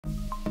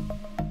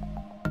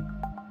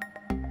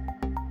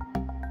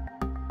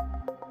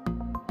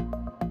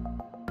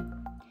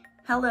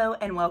Hello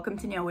and welcome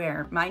to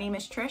Nowhere. My name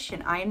is Trish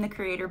and I am the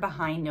creator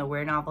behind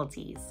Nowhere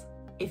Novelties.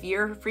 If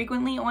you're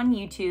frequently on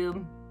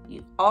YouTube,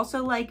 you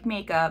also like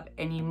makeup,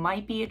 and you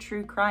might be a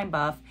true crime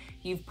buff,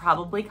 you've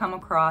probably come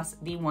across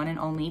the one and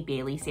only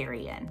Bailey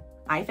Sarian.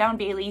 I found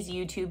Bailey's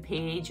YouTube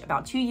page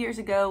about 2 years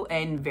ago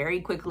and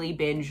very quickly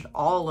binged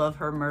all of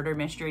her murder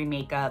mystery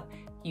makeup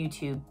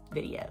YouTube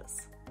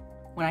videos.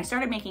 When I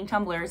started making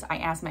tumblers, I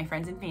asked my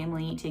friends and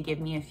family to give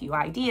me a few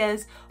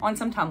ideas on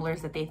some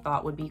tumblers that they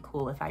thought would be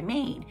cool if I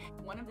made.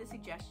 One of the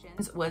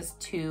suggestions was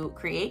to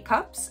create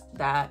cups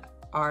that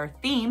are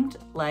themed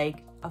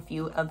like a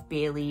few of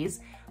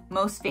Bailey's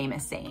most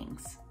famous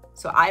sayings.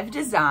 So I've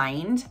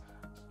designed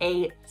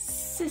a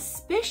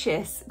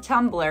suspicious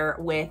tumbler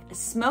with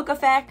smoke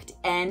effect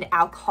and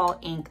alcohol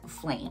ink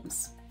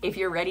flames. If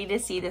you're ready to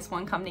see this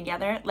one come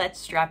together,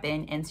 let's strap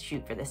in and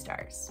shoot for the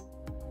stars.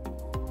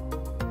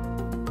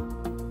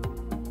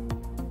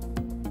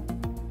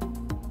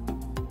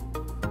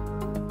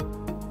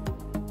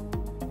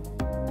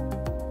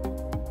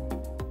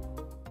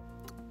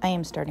 I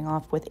am starting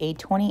off with a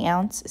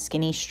 20-ounce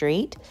skinny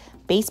straight,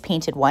 base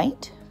painted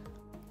white.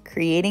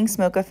 Creating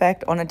smoke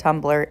effect on a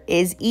tumbler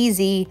is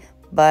easy,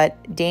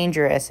 but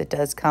dangerous. It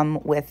does come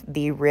with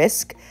the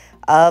risk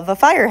of a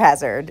fire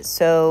hazard.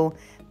 So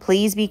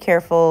please be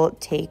careful,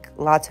 take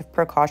lots of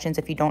precautions.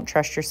 If you don't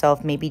trust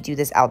yourself, maybe do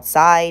this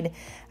outside.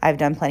 I've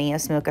done plenty of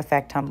smoke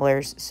effect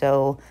tumblers,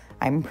 so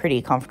I'm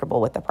pretty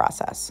comfortable with the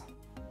process.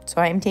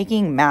 So I'm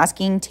taking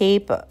masking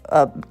tape,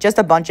 just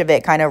a bunch of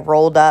it kind of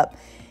rolled up,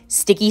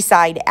 sticky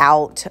side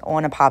out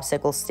on a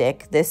popsicle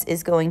stick. This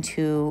is going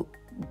to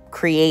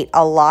create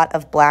a lot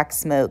of black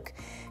smoke.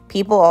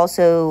 People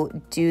also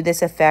do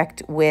this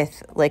effect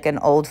with like an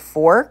old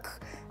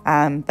fork,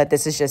 but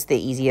this is just the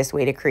easiest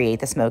way to create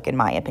the smoke in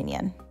my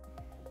opinion.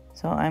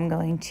 So I'm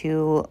going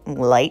to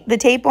light the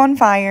tape on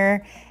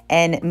fire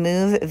and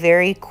move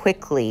very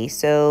quickly.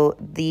 So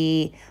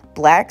the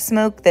black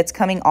smoke that's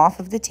coming off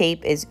of the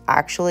tape is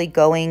actually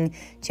going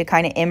to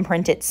kind of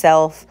imprint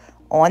itself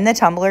on the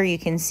tumbler. You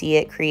can see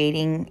it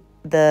creating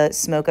the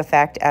smoke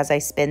effect as I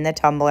spin the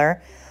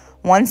tumbler.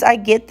 Once I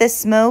get the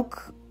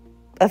smoke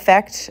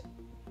effect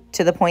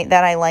to the point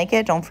that I like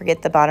it, don't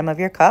forget the bottom of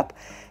your cup.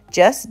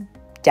 Just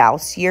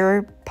douse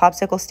your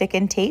popsicle stick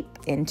in tape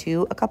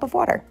into a cup of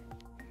water.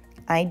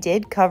 I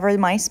did cover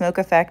my smoke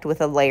effect with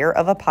a layer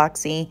of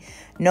epoxy,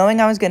 knowing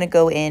I was going to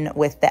go in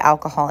with the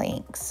alcohol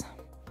inks.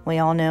 We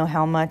all know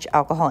how much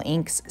alcohol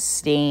inks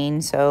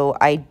stain, so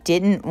I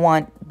didn't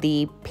want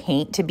the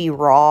paint to be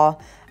raw.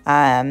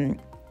 I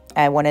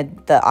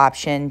wanted the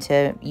option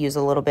to use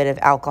a little bit of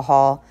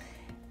alcohol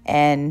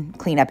and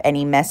clean up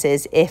any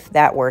messes if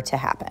that were to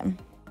happen.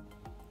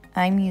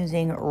 I'm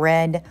using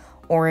red,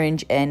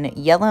 orange, and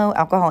yellow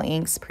alcohol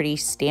inks, pretty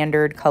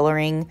standard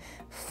coloring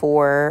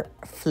for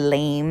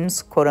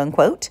flames, quote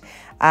unquote.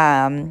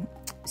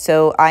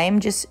 So I am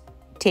just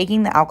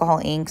taking the alcohol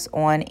inks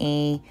on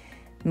a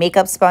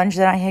makeup sponge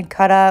that I had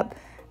cut up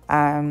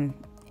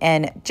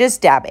and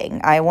just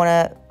dabbing. I want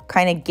to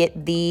kind of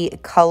get the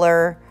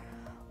color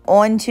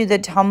onto the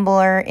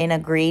tumbler in a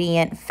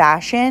gradient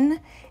fashion,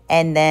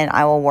 and then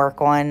I will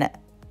work on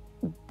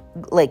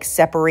like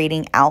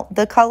separating out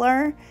the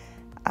color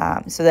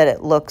so that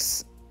it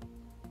looks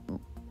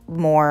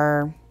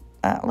more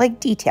like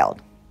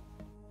detailed.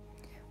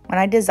 When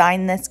I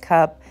designed this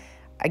cup,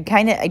 I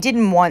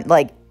didn't want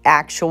like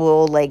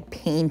actual like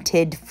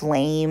painted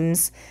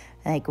flames,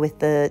 like with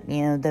the,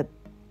 you know, the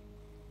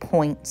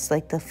points,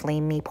 like the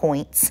flamey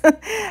points,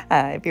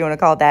 if you want to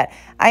call it that.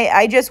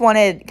 I just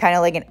wanted kind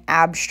of like an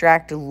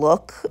abstract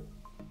look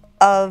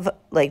of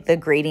like the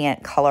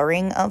gradient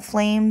coloring of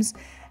flames.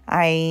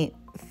 I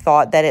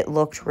thought that it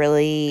looked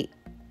really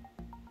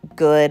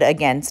good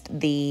against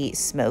the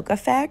smoke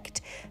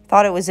effect.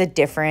 Thought it was a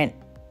different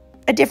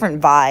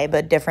vibe,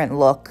 a different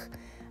look,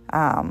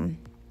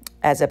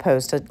 as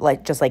opposed to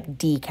like just like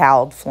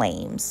decaled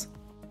flames.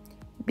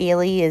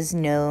 Bailey is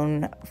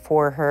known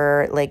for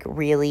her like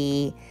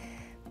really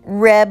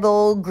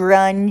rebel,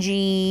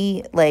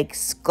 grungy, like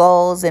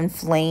skulls and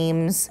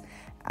flames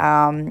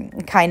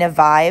kind of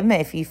vibe.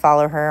 If you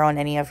follow her on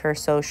any of her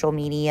social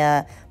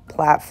media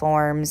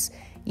platforms,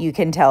 you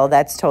can tell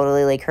that's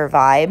totally like her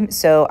vibe.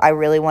 So I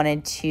really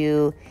wanted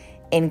to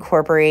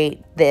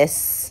incorporate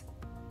this,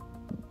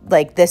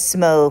 like the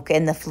smoke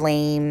and the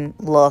flame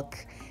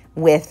look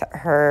with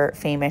her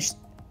famous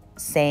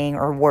saying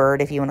or word,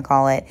 if you want to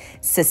call it,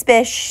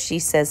 Suspish. She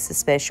says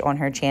Suspish on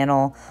her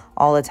channel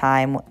all the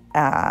time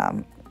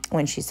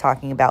when she's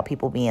talking about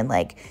people being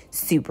like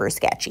super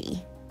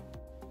sketchy.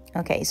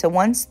 Okay, so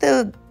once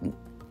the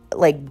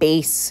like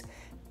base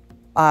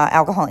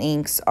alcohol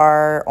inks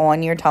are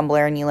on your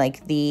tumbler and you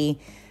like the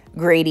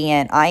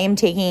gradient, I am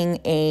taking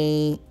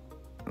a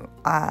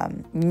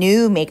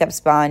new makeup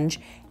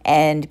sponge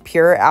and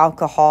pure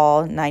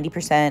alcohol,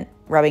 90%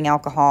 rubbing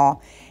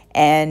alcohol,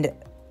 and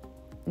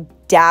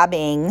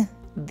dabbing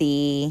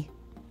the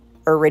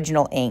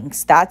original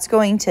inks. That's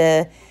going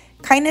to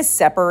kind of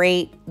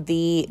separate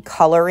the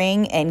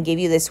coloring and give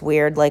you this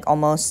weird, like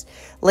almost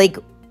like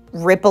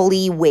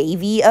ripply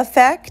wavy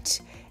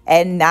effect.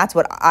 And that's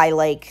what I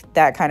like.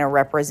 That kind of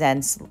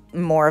represents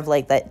more of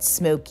like that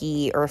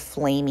smoky or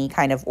flamey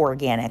kind of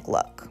organic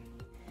look.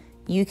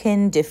 You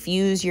can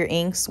diffuse your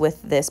inks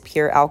with this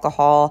pure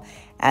alcohol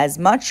as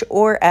much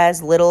or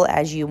as little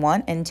as you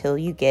want until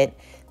you get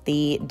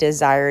the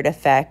desired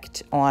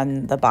effect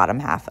on the bottom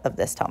half of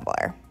this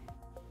tumbler.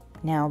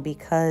 Now,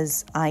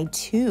 because I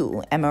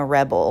too am a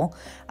rebel,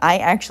 I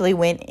actually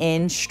went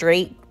in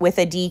straight with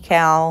a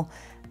decal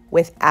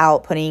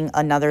without putting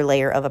another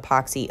layer of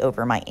epoxy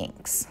over my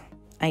inks.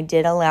 I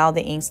did allow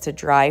the inks to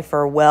dry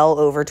for well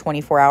over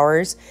 24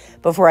 hours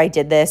before I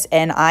did this,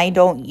 and I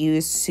don't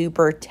use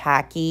super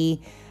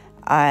tacky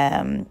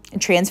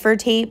transfer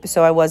tape,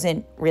 so I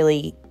wasn't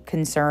really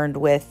concerned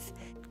with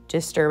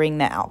disturbing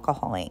the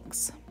alcohol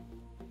inks.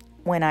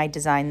 When I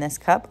designed this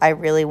cup, I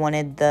really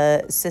wanted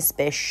the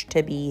Suspish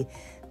to be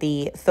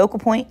the focal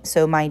point,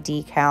 so my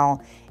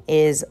decal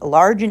is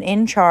large and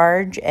in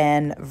charge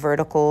and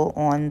vertical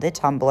on the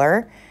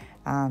tumbler.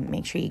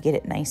 Make sure you get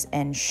it nice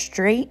and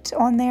straight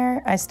on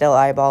there. I still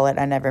eyeball it.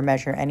 I never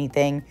measure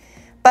anything.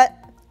 But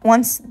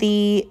once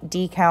the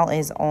decal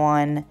is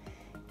on,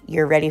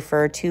 you're ready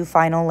for 2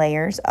 final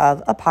layers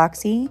of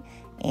epoxy,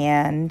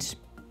 and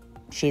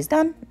she's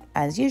done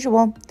as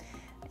usual.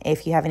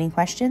 If you have any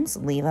questions,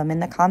 leave them in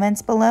the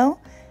comments below.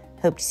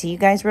 Hope to see you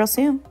guys real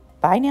soon.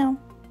 Bye now.